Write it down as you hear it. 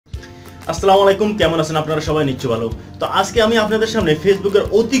আসসালামু আলাইকুম, কেমন আছেন আপনারা সবাই? নিশ্চয়ই ভালো। তো আজকে আমি আপনাদের সামনে ফেসবুকের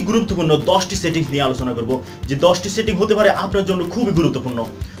অতি গুরুত্বপূর্ণ 10টি সেটিংস নিয়ে আলোচনা করব, যে 10টি সেটিং হতে পারে আপনার জন্য খুবই গুরুত্বপূর্ণ।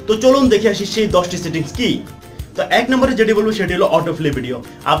 তো চলুন দেখে আসি সেই 10টি সেটিংস কি। তো এক নম্বরে যেটি বলবো সেটি হলো অটো প্লে ভিডিও।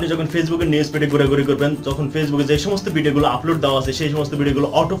 আপনি যখন ফেসবুকের নিউজ পেজে ঘোরাঘুরি করবেন, তখন ফেসবুকে যে সমস্ত ভিডিওগুলো আপলোড দেওয়া আছে সেই সমস্ত ভিডিওগুলো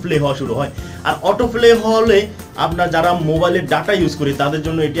অটো প্লে হওয়া শুরু হয়। আর অটো প্লে হলে আপনার যারা মোবাইলের ডাটা ইউজ করে তাদের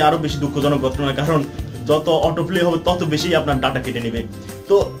জন্য এটি আরও বেশি দুঃখজনক ঘটনা, কারণ যত অটো প্লে হবে তত বেশি আপনার ডাটা কেটে নেবে।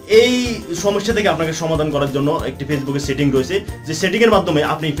 তো এই সমস্যা থেকে আপনাকে সমাধান করার জন্য একটি ফেসবুকের সেটিং রয়েছে, যে সেটিংয়ের মাধ্যমে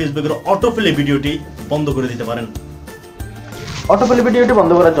আপনি ফেসবুকের অটো প্লে ভিডিওটি বন্ধ করে দিতে পারেন। অটো প্লে ভিডিওটি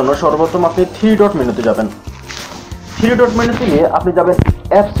বন্ধ করার জন্য সর্বপ্রথম আপনি 3 ডট মেনুতে যাবেন। 3 ডট মেনুতে গিয়ে আপনি যাবেন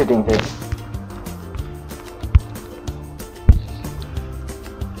অ্যাপ সেটিংসে।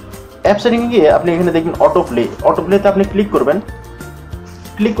 অ্যাপ সেটিংয়ে গিয়ে আপনি এখানে দেখবেন অটো প্লে। অটো প্লেতে আপনি ক্লিক করবেন।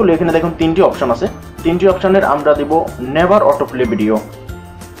 ক্লিক করলে এখানে দেখুন 3টি অপশন আছে। 3টি অপশনের আমরা দিব নেভার অটো প্লে ভিডিও।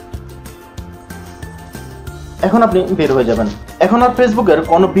 এখন আপনি বের হয়ে যাবেন। এখন আর ফেসবুকের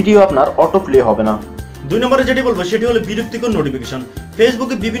কোনো ভিডিও আপনার অটো প্লে হবে না। 2 নম্বরে যেটি বলবো সেটি হলো বিরক্তিকর নোটিফিকেশন।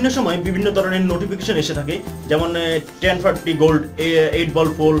 ফেসবুকে বিভিন্ন সময় বিভিন্ন ধরনের নোটিফিকেশন এসে থাকে, যেমন 1040 গোল্ড, 8 বল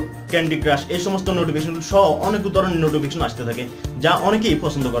ফুল, ক্যান্ডি ক্রাশ, এই সমস্ত নোটিফিকেশন সহ অনেক ধরনের নোটিফিকেশন আসতে থাকে, যা অনেকেই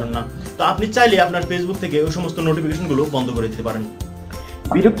পছন্দ করেন না। তো আপনি চাইলে আপনার ফেসবুক থেকে ওই সমস্ত নোটিফিকেশনগুলো বন্ধ করে দিতে পারেন।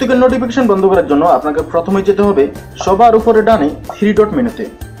 বিরক্তিকর নোটিফিকেশন বন্ধ করার জন্য আপনাকে প্রথমে যেতে হবে সবার উপরে ডানে 3 ডট মেনুতে।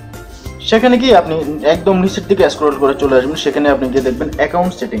 সেখানে গিয়ে আপনি একদম নিচের দিকে স্ক্রল করে চলে আসবেন। সেখানে আপনি গিয়ে দেখবেন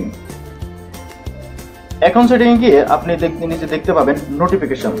অ্যাকাউন্ট সেটিং। অ্যাকাউন্ট সেটিংয়ে গিয়ে আপনি নিচে দেখতে পাবেন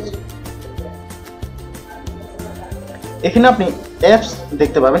নোটিফিকেশন। এখানে আপনি অ্যাপস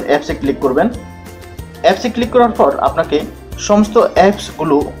দেখতে পাবেন, অ্যাপসে ক্লিক করবেন। অ্যাপসে ক্লিক করার পর আপনাকে সমস্ত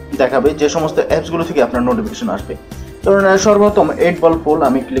অ্যাপসগুলো দেখাবে, যে সমস্ত অ্যাপসগুলো থেকে আপনার নোটিফিকেশন আসবে। ধরুন সর্বপ্রথম 8 বল ফুল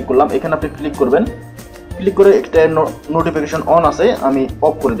আমি ক্লিক করলাম। এখানে আপনি ক্লিক করবেন। ক্লিক করে একটা নোটিফিকেশন অন আছে, আমি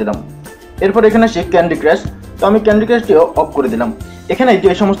অফ করে দিলাম। এরপর এখানে আসি ক্যান্ডি ক্রাশ। তো আমি ক্যান্ডি ক্রাশটিও অফ করে দিলাম। এখানে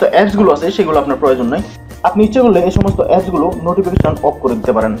যে সমস্ত অ্যাপসগুলো আছে সেগুলো আপনার প্রয়োজন নয়। আপনি ইচ্ছে করলে এই সমস্ত অ্যাপসগুলো নোটিফিকেশন অফ করে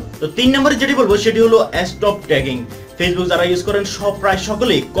দিতে পারেন। তো 3 নম্বরে যেটি বলবো সেটি হলো স্টপ ট্যাগিং। ফেসবুক যারা ইউজ করেন প্রায়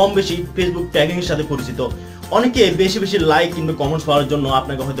সকলেই কম বেশি ফেসবুক ট্যাগিং এর সাথে পরিচিত। অনেকে বেশি বেশি লাইক কিংবা কমেন্টস পাওয়ার জন্য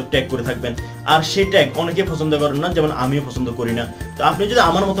আপনাকে হয়তো ট্যাগ করে থাকবেন, আর সেই ট্যাগ অনেকে পছন্দ করেন না, যেমন আমিও পছন্দ করি না। তো আপনি যদি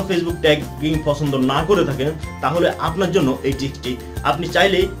আমার মতো ফেসবুক ট্যাগিং পছন্দ না করে থাকেন, তাহলে আপনার জন্য এই টিপসটি, আপনি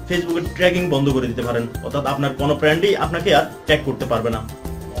চাইলে ফেসবুকের ট্যাগিং বন্ধ করে দিতে পারেন, অর্থাৎ আপনার কোনো ফ্রেন্ডই আপনাকে আর ট্যাগ করতে পারবে না।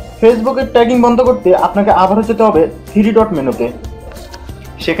 ফেসবুকের ট্যাগিং বন্ধ করতে আপনাকে আবারও যেতে হবে 3 ডট মেনুতে।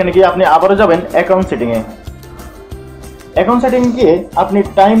 সেখানে গিয়ে আপনি আবারও যাবেন অ্যাকাউন্ট সেটিংয়ে। অ্যাকাউন্ট সেটিংয়ে গিয়ে আপনি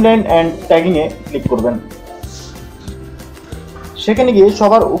টাইমলাইন অ্যান্ড ট্যাগিংয়ে ক্লিক করবেন। সেখানে গিয়ে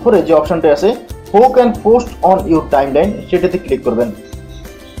সবার উপরে যে অপশনটা আছে who can post on your timeline, সেটাতে ক্লিক করবেন।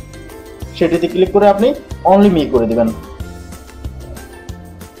 সেটাতে ক্লিক করে আপনি অনলি মি করে দিবেন।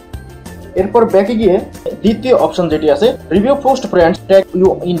 এরপর ব্যাকে গিয়ে দ্বিতীয় অপশন যেটি আছে review post friends tag you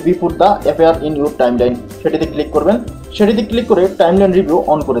in before the appear in your timeline, সেটিতে ক্লিক করবেন। সেটিতে ক্লিক করে টাইমলাইন রিভিউ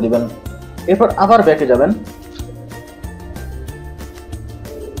অন করে দিবেন। এরপর আবার ব্যাকে যাবেন।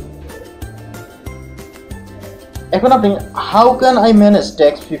 এখন আপনি how can I manage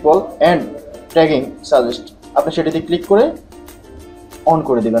tags people and tagging suggest, আপনি সেটিতে ক্লিক করে অন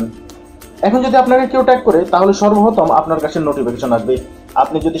করে দিবেন। এখন যদি আপনাকে কেউ ট্যাগ করে, তাহলে সর্বপ্রথম আপনার কাছে নোটিফিকেশন আসবে।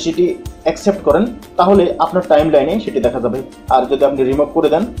 আপনি যদি সেটি অ্যাকসেপ্ট করেন, তাহলে আপনার টাইম লাইনে সেটি দেখা যাবে। আর যদি আপনি রিমুভ করে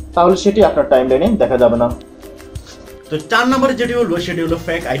দেন, তাহলে সেটি আপনার টাইম লাইনে দেখা যাবে না। তো 4 নম্বরে যেটি বলবো সেটি হলো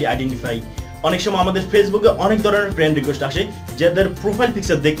ফেক আইডি আইডেন্টিফাই। অনেক সময় আমাদের ফেসবুকে অনেক ধরনের ফ্রেন্ড রিকোয়েস্ট আসে, যাদের প্রোফাইল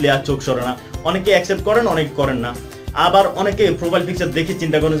পিকচার দেখলে আর চোখ সরে না। অনেকে অ্যাকসেপ্ট করেন, অনেকে করেন না। আবার অনেকে প্রোফাইল পিকচার দেখে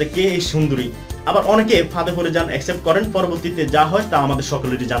চিন্তা করেন যে কে এই সুন্দরী। আবার অনেকে ফাঁদে পড়ে যান, অ্যাকসেপ্ট করেন, পরবর্তীতে যা হয় তা আমাদের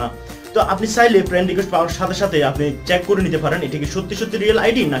সকলেরই জানা। তো আপনি চাইলে ফ্রেন্ড রিকোয়েস্ট পাওয়ার সাথে সাথে আপনি চেক করে নিতে পারেন এটি কি সত্যি সত্যি রিয়েল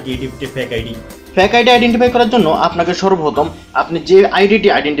আইডি নাকি এটি একটি fake ID. Fake ID identify করার জন্য আপনাকে সর্বপ্রথম আপনি যে আইডিটি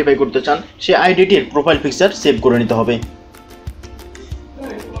আইডেন্টিফাই করতে চান সেই আইডিটির প্রোফাইল পিকচার সেভ করে নিতে হবে।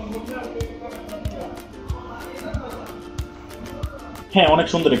 হ্যাঁ, অনেক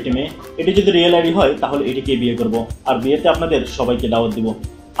সুন্দর একটি মেয়ে। এটি যদি রিয়েল আইডি হয় তাহলে এটিকে বিয়ে করব, আর বিয়েতে আপনাদের সবাইকে দাওয়াত দিব।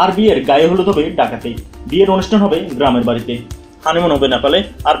 আর বিয়ের গায়ে হলুদ হবে ঢাকাতে, বিয়ের অনুষ্ঠান হবে গ্রামের বাড়িতে, হানিমুন হবে নেপালে,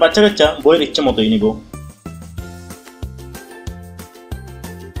 আর বাচ্চা কাচ্চা বইয়ের ইচ্ছে মতোই নিব।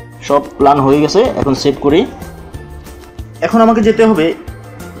 সব প্ল্যান হয়ে গেছে, এখন সেভ করি। এখন আমাকে যেতে হবে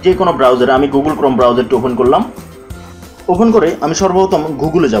যে কোনো ব্রাউজারে। আমি গুগল ক্রোম ব্রাউজারটি ওপেন করলাম। ওপেন করে আমি সর্বপ্রথম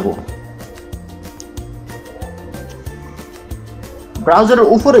গুগলে যাব। ব্রাউজারের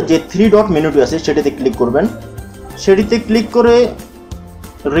উপরে যে 3 ডট মেনুটি আছে সেটিতে ক্লিক করবেন। সেটিতে ক্লিক করে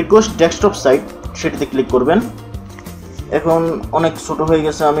রিকোয়েস্ট ডেস্কটপ সাইট, সেটিতে ক্লিক করবেন। এখন অনেক ছোট হয়ে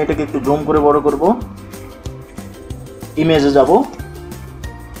গেছে, আমি এটাকে একটু জুম করে বড় করব। ইমেজে যাব।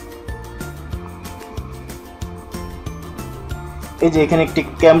 এই যে এখানে একটি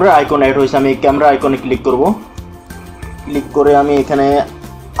ক্যামেরা আইকন অ্যাড হয়েছে, আমি এই ক্যামেরা আইকনে ক্লিক করব। ক্লিক করে আমি এখানে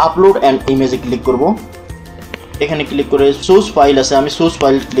আপলোড অ্যান্ড ইমেজে ক্লিক করব। এখানে ক্লিক করে সোর্স ফাইল আছে, আমি সোর্স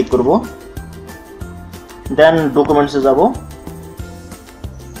ফাইল ক্লিক করব। দেন ডকুমেন্টসে যাব।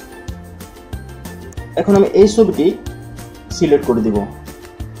 এখন আমি এই ছবিটি সিলেক্ট করে দিব।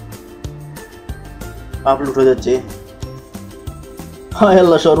 আপলোড হয়ে যাচ্ছে। হায়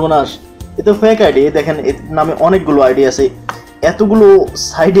আল্লাহ, সর্বনাশ, এ তো ফেক আইডি। দেখেন এর নামে অনেকগুলো আইডি আছে, এতগুলো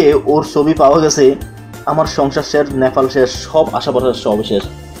সাইডে ওর ছবি পাওয়া গেছে। আমার সংসার শেষ, নেপাল শেষ, সব আশা ভরসা সব শেষ।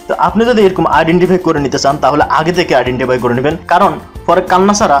 তো আপনি যদি এরকম আইডেন্টিফাই করে নিতে চান তাহলে আগে থেকে আইডেন্টিফাই করে নেবেন, কারণ পরে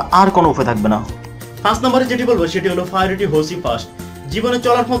কান্না ছাড়া আর কোনো উপায় থাকবে না। 5 নম্বরে যেটি বলবো সেটি হলো প্রায়োরিটি হোসি ফার্স্ট। জীবনে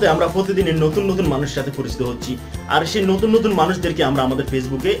চলার পথে আমরা প্রতিদিনের নতুন নতুন মানুষের সাথে পরিচিত হচ্ছি, আর সেই নতুন নতুন মানুষদেরকে আমরা আমাদের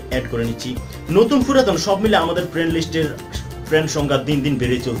ফেসবুকে অ্যাড করে নিচ্ছি। নতুন পুরাতন সব মিলে আমাদের ফ্রেন্ড লিস্টের ফ্রেন্ড সংখ্যা দিন দিন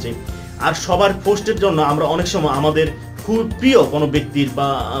বেড়ে চলছে। আর সবার পোস্টের জন্য আমরা অনেক সময় আমাদের খুব প্রিয় কোনো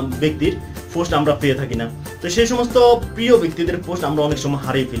ব্যক্তির পোস্ট আমরা পেয়ে থাকি না। তো সেই সমস্ত প্রিয় ব্যক্তিদের পোস্ট আমরা অনেক সময়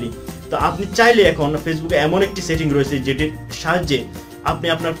হারিয়ে ফেলি। তো আপনি চাইলে এখন ফেসবুকে এমন একটি সেটিং রয়েছে যেটির সাহায্যে আপনি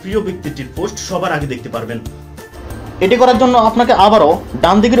আপনার প্রিয় ব্যক্তিটির পোস্ট সবার আগে দেখতে পারবেন। এটি করার জন্য আপনাকে আবারও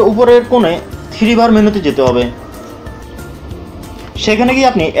ডান দিকের উপরের কোণে 3 বার মেনুতে যেতে হবে। সেখানে গিয়ে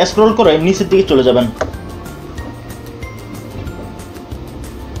আপনি স্ক্রল করে নিচের দিকে চলে যাবেন।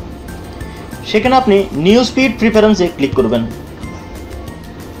 সেখানে আপনি নিউজ ফিড প্রিফারেন্সে ক্লিক করবেন।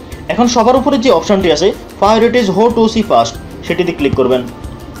 এখন সবার উপরে যে অপশনটি আছে প্রায়োরিটিজ হো টু সি ফার্স্ট, সেটিতে ক্লিক করবেন।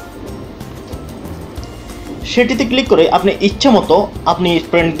 সেটিতে ক্লিক করে আপনি ইচ্ছা মতো আপনি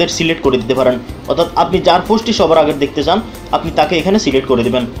ফ্রেন্ডদের সিলেক্ট করে দিতে পারেন, অর্থাৎ আপনি যার পোস্টটি সবার আগে দেখতে চান আপনি তাকে এখানে সিলেক্ট করে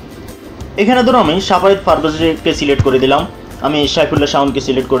দেবেন। এখানে ধরো আমি সাফায়েত পারভেজকে সিলেক্ট করে দিলাম, আমি সাইফুল্লাহ শাওনকে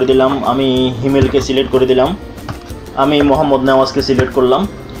সিলেক্ট করে দিলাম, আমি হিমেলকে সিলেক্ট করে দিলাম, আমি মোহাম্মদ নেওয়াজকে সিলেক্ট করলাম।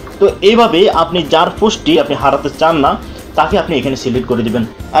 তো এইভাবে আপনি যার পোস্টটি আপনি হারাতে চান না তাকে আপনি এখানে সিলেক্ট করে দিবেন,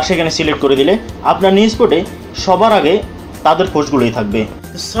 আর সেখানে সিলেক্ট করে দিলে আপনার নিউজ ফিডে সবার আগে তাদের পোস্টগুলোই থাকবে।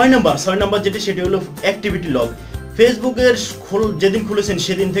 6 নম্বর যেটি সেটি হলো অ্যাক্টিভিটি লগ। ফেসবুকের যেদিন খুলেছেন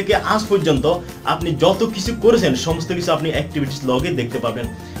সেদিন থেকে আজ পর্যন্ত আপনি যত কিছু করেছেন সমস্ত কিছু আপনি অ্যাক্টিভিটিস লগে দেখতে পাবেন,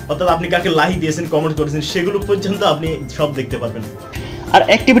 অর্থাৎ আপনি কাকে লাইক দিয়েছেন, কমেন্ট করেছেন, সেগুলো পর্যন্ত আপনি সব দেখতে পারবেন। আর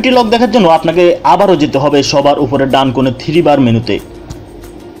অ্যাক্টিভিটি লগ দেখার জন্য আপনাকে আবারও যেতে হবে সবার উপরে ডান কোণে 3 বার মেনুতে।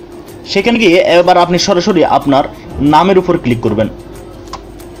 সেখানে গিয়ে এবার আপনি সরাসরি আপনার নামের উপর ক্লিক করবেন।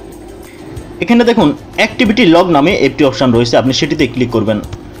 এখানে দেখুন অ্যাক্টিভিটি লগ নামে একটি অপশন রয়েছে, আপনি সেটিতে ক্লিক করবেন।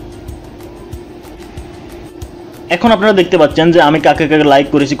 এখন আপনারা দেখতে পাচ্ছেন যে আমি কাকে কাকে লাইক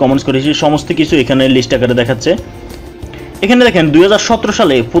করেছি, কমেন্টস করেছি, সমস্ত কিছু এখানে লিস্ট আকারে দেখাচ্ছে। এখানে দেখেন 2017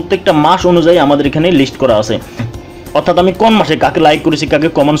 সালে প্রত্যেকটা মাস অনুযায়ী আমাদের এখানে লিস্ট করা আছে, অর্থাৎ আমি কোন মাসে কাকে লাইক করেছি, কাকে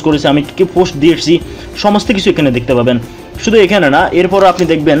কমেন্টস করেছি, আমি কি পোস্ট দিয়েছি, সমস্ত কিছু এখানে দেখতে পাবেন। শুধু এখানে না, এরপর আপনি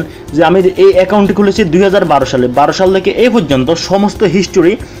দেখবেন যে আমি এই অ্যাকাউন্টটি খুলেছি 2012 সালে, 12 সাল থেকে এই পর্যন্ত সমস্ত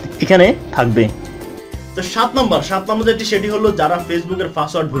হিস্টোরি এখানে থাকবে। তো 7 নম্বর যেটি সেটি হলো যারা ফেসবুকের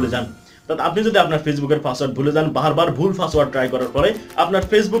পাসওয়ার্ড ভুলে যান। অর্থাৎ আপনি যদি আপনার ফেসবুকের পাসওয়ার্ড ভুলে যান, বারবার ভুল পাসওয়ার্ড ট্রাই করার পরে আপনার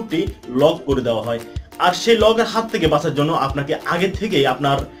ফেসবুকটি লক করে দেওয়া হয়, আর সেই লগের হাত থেকে বাঁচার জন্য আপনাকে আগে থেকেই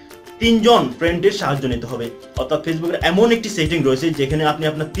আপনার 3 জন ফ্রেন্ডের সাহায্য নিতে হবে। অর্থাৎ ফেসবুকের এমন একটি সেটিং রয়েছে যেখানে আপনি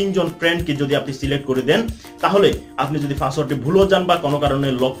আপনার 3 জন ফ্রেন্ডকে যদি আপনি সিলেক্ট করে দেন, তাহলে আপনি যদি পাসওয়ার্ডটি ভুলেও যান বা কোনো কারণে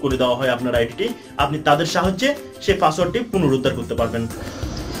লক করে দেওয়া হয় আপনার আইডিটি, আপনি তাদের সাহায্যে সেই পাসওয়ার্ডটি পুনরুদ্ধার করতে পারবেন।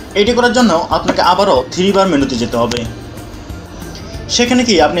 এটি করার জন্য আপনাকে আবারও 3 বার মেনুতে যেতে হবে। সেখানে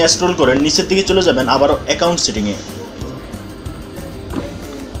কি আপনি স্ক্রল করে নিচের দিকে চলে যাবেন আবারও অ্যাকাউন্ট সেটিংয়ে।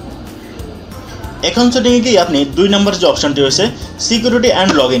 অ্যাকাউন্ট সেটিংয়ে গিয়ে আপনি 2 নম্বর যে অপশনটি রয়েছে সিকিউরিটি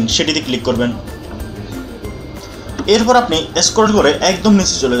অ্যান্ড লগ ইন, সেটিতে ক্লিক করবেন। এরপর আপনি স্ক্রল করে একদম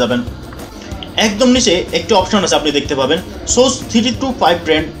নিচে চলে যাবেন। একদম নিচে একটি অপশন আছে, আপনি দেখতে পাবেন source 3 to 5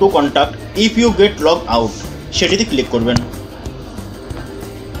 friend to contact if you get log out, সেটিতে ক্লিক করবেন।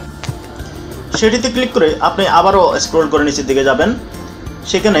 সেটিতে ক্লিক করে আপনি আবারও স্ক্রল করে নিচের দিকে যাবেন,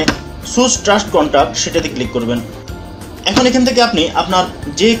 সেখানে চুজ ট্রাস্ট কন্ট্যাক্ট, সেটাতে ক্লিক করবেন। এখন এখান থেকে আপনি আপনার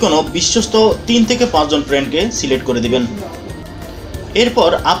যে কোনো বিশ্বস্ত 3 থেকে 5 জন ফ্রেন্ডকে সিলেক্ট করে দিবেন। এরপর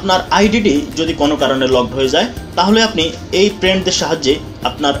আপনার আইডিটি যদি কোনো কারণে লকড হয়ে যায় তাহলে আপনি এই ফ্রেন্ডদের সাহায্যে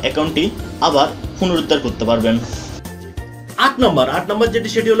আপনার অ্যাকাউন্টটি আবার পুনরুদ্ধার করতে পারবেন। 8 নম্বর যেটি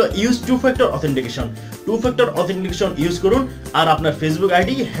সেটি হলো use 2 factor authentication. 2 factor authentication use করুন আর আপনার ফেসবুক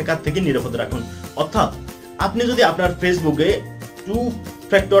আইডি হ্যাকার থেকে নিরাপদ রাখুন। অর্থাৎ আপনি যদি আপনার ফেসবুকে 2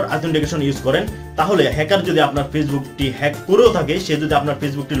 ফ্যাক্টর অথেন্টিকেশন ইউজ করেন তাহলে হ্যাকার যদি আপনার ফেসবুকটি হ্যাক করেও থাকে, সে যদি আপনার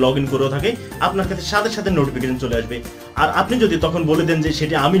ফেসবুকটি লগ ইন করেও থাকে, আপনার কাছে সাথে সাথে নোটিফিকেশন চলে আসবে। আর আপনি যদি তখন বলে দেন যে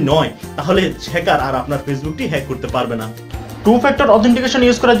সেটি আমি নয়, তাহলে হ্যাকার আর আপনার ফেসবুকটি হ্যাক করতে পারবে না। 2 ফ্যাক্টর অথেন্টিকেশন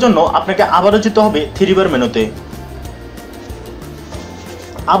ইউজ করার জন্য আপনাকে আবারও যেতে হবে 3 বার মেনুতে।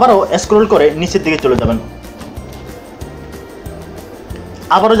 আবারও স্ক্রল করে নিচের দিকে চলে যাবেন।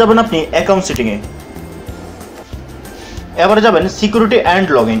 আবারও যাবেন আপনি অ্যাকাউন্ট সেটিংয়ে, এবারে যাবেন সিকিউরিটি অ্যান্ড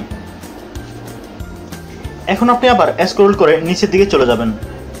লগইন। এখন আপনি আবার স্ক্রল করে নিচের দিকে চলে যাবেন,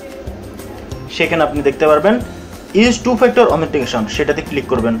 সেখানে আপনি দেখতে পারবেন ইউজ টু ফ্যাক্টর অথেন্টিকেশন, সেটাতে ক্লিক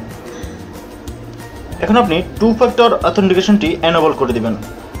করবেন। এখন আপনি টু ফ্যাক্টর অথেন্টিকেশনটি এনেবল করে দিবেন।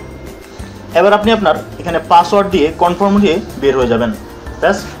 এবার আপনি আপনার এখানে পাসওয়ার্ড দিয়ে কনফার্ম দিয়ে বের হয়ে যাবেন।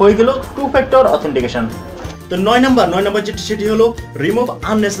 ব্যাস হয়ে গেল টু ফ্যাক্টর অথেন্টিকেশন। তো 9 নাম্বার যেটি সেটি হলো remove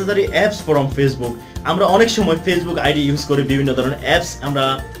unnecessary apps from Facebook. আমরা অনেক সময় ফেসবুক আইডি ইউজ করে বিভিন্ন ধরনের অ্যাপস আমরা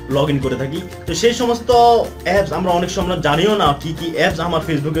লগ ইন করে থাকি। তো সেই সমস্ত অ্যাপস আমরা অনেক সময় জানিও না কি কি অ্যাপস আমার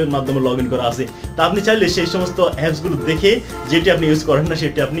ফেসবুকের মাধ্যমে লগ ইন করা আছে। তা আপনি চাইলে সেই সমস্ত অ্যাপসগুলো দেখে যেটি আপনি ইউজ করেন না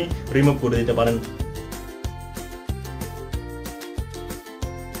সেটি আপনি রিমুভ করে দিতে পারেন।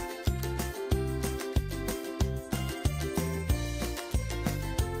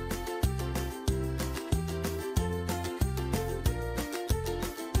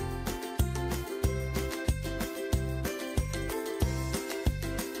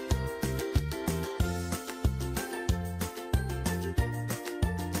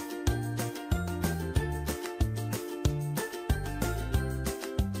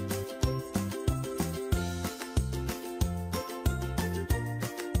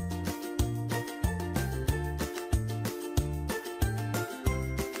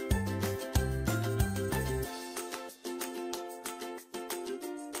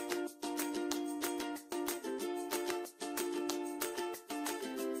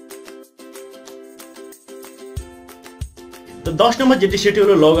 তো 10 নম্বর যেটি সেটি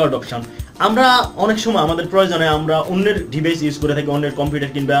হলো লগ আউট অপশন। আমরা অনেক সময় আমাদের প্রয়োজনে আমরা অন্যের ডিভাইস ইউজ করে থাকি, অন্যের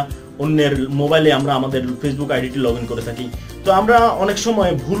কম্পিউটার কিংবা অন্যের মোবাইলে আমরা আমাদের ফেসবুক আইডিটি লগ ইন করে থাকি। তো আমরা অনেক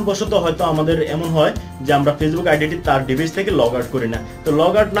সময় ভুলবশত হয়তো আমাদের এমন হয় যে আমরা ফেসবুক আইডিটি তার ডিভাইস থেকে লগ আউট করি না। তো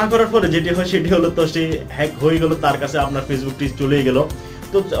লগ আউট না করার পরে যেটি হয় সেটি হলো তো সে হ্যাক হয়ে গেল, তার কাছে আপনার ফেসবুকটি চলেই গেল।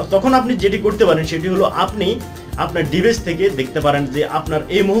 তো তখন আপনি যেটি করতে পারেন সেটি হলো আপনি আপনার ডিভাইস থেকে দেখতে পারেন যে আপনার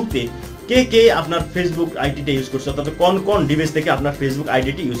এই মুহূর্তে কে কে আপনার ফেসবুক আইডিটা ইউজ করছে, অর্থাৎ কোন কোন ডিভাইস থেকে আপনার ফেসবুক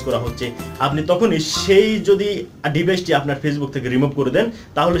আইডিটি ইউজ করা হচ্ছে। আপনি তখনই সেই যদি ডিভাইসটি আপনার ফেসবুক থেকে রিমুভ করে দেন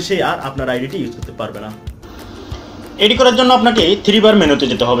তাহলে সে আর আপনার আইডিটি ইউজ করতে পারবে না। এটি করার জন্য আপনাকে 3 বার মেনুতে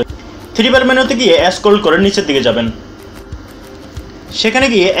যেতে হবে। 3 বার মেনুতে গিয়ে স্ক্রল করে নিচের দিকে যাবেন, সেখানে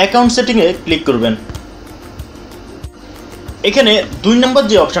গিয়ে অ্যাকাউন্ট সেটিংয়ে ক্লিক করবেন। এখানে 2 নম্বর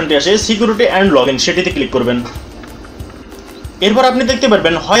যে অপশনটি আছে সিকিউরিটি অ্যান্ড লগইন, সেটিতে ক্লিক করবেন। এরপর আপনি দেখতে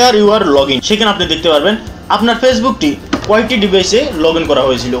পারবেন where you R log in, সেখানে আপনি দেখতে পারবেন আপনার ফেসবুকটি কয়টি ডিভাইসে লগ ইন করা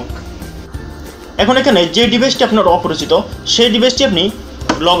হয়েছিল। এখন এখানে যে ডিভাইসটি আপনার অপরিচিত সেই ডিভাইসটি আপনি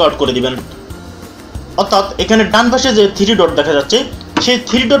লগ আউট করে দিবেন, অর্থাৎ এখানে ডান পাশে যে 3 ডট দেখা যাচ্ছে সেই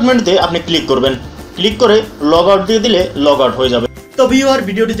 3 ডট মেনুতে আপনি ক্লিক করবেন, ক্লিক করে লগ আউট দিয়ে দিলে লগ আউট হয়ে যাবে। তো ভিউয়ার,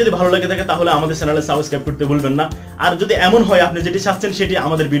 ভিডিওটি যদি ভালো লাগে থাকে তাহলে আমাদের চ্যানেলে সাবস্ক্রাইব করতে ভুলবেন না। আর যদি এমন হয় আপনি যেটি চাচ্ছেন সেটি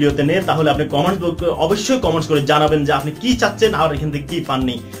আমাদের ভিডিওতে নেই, তাহলে আপনি অবশ্যই কমেন্টস করে জানাবেন যে আপনি কি চাচ্ছেন আর এখান থেকে কি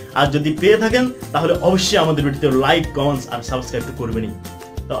পাননি। আর যদি পেয়ে থাকেন তাহলে অবশ্যই আমাদের ভিডিওতে লাইক, কমেন্টস আর সাবস্ক্রাইব তো করবেনই।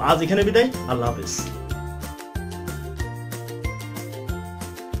 তো আজ এখানে বিদায়, আল্লাহ হাফেজ।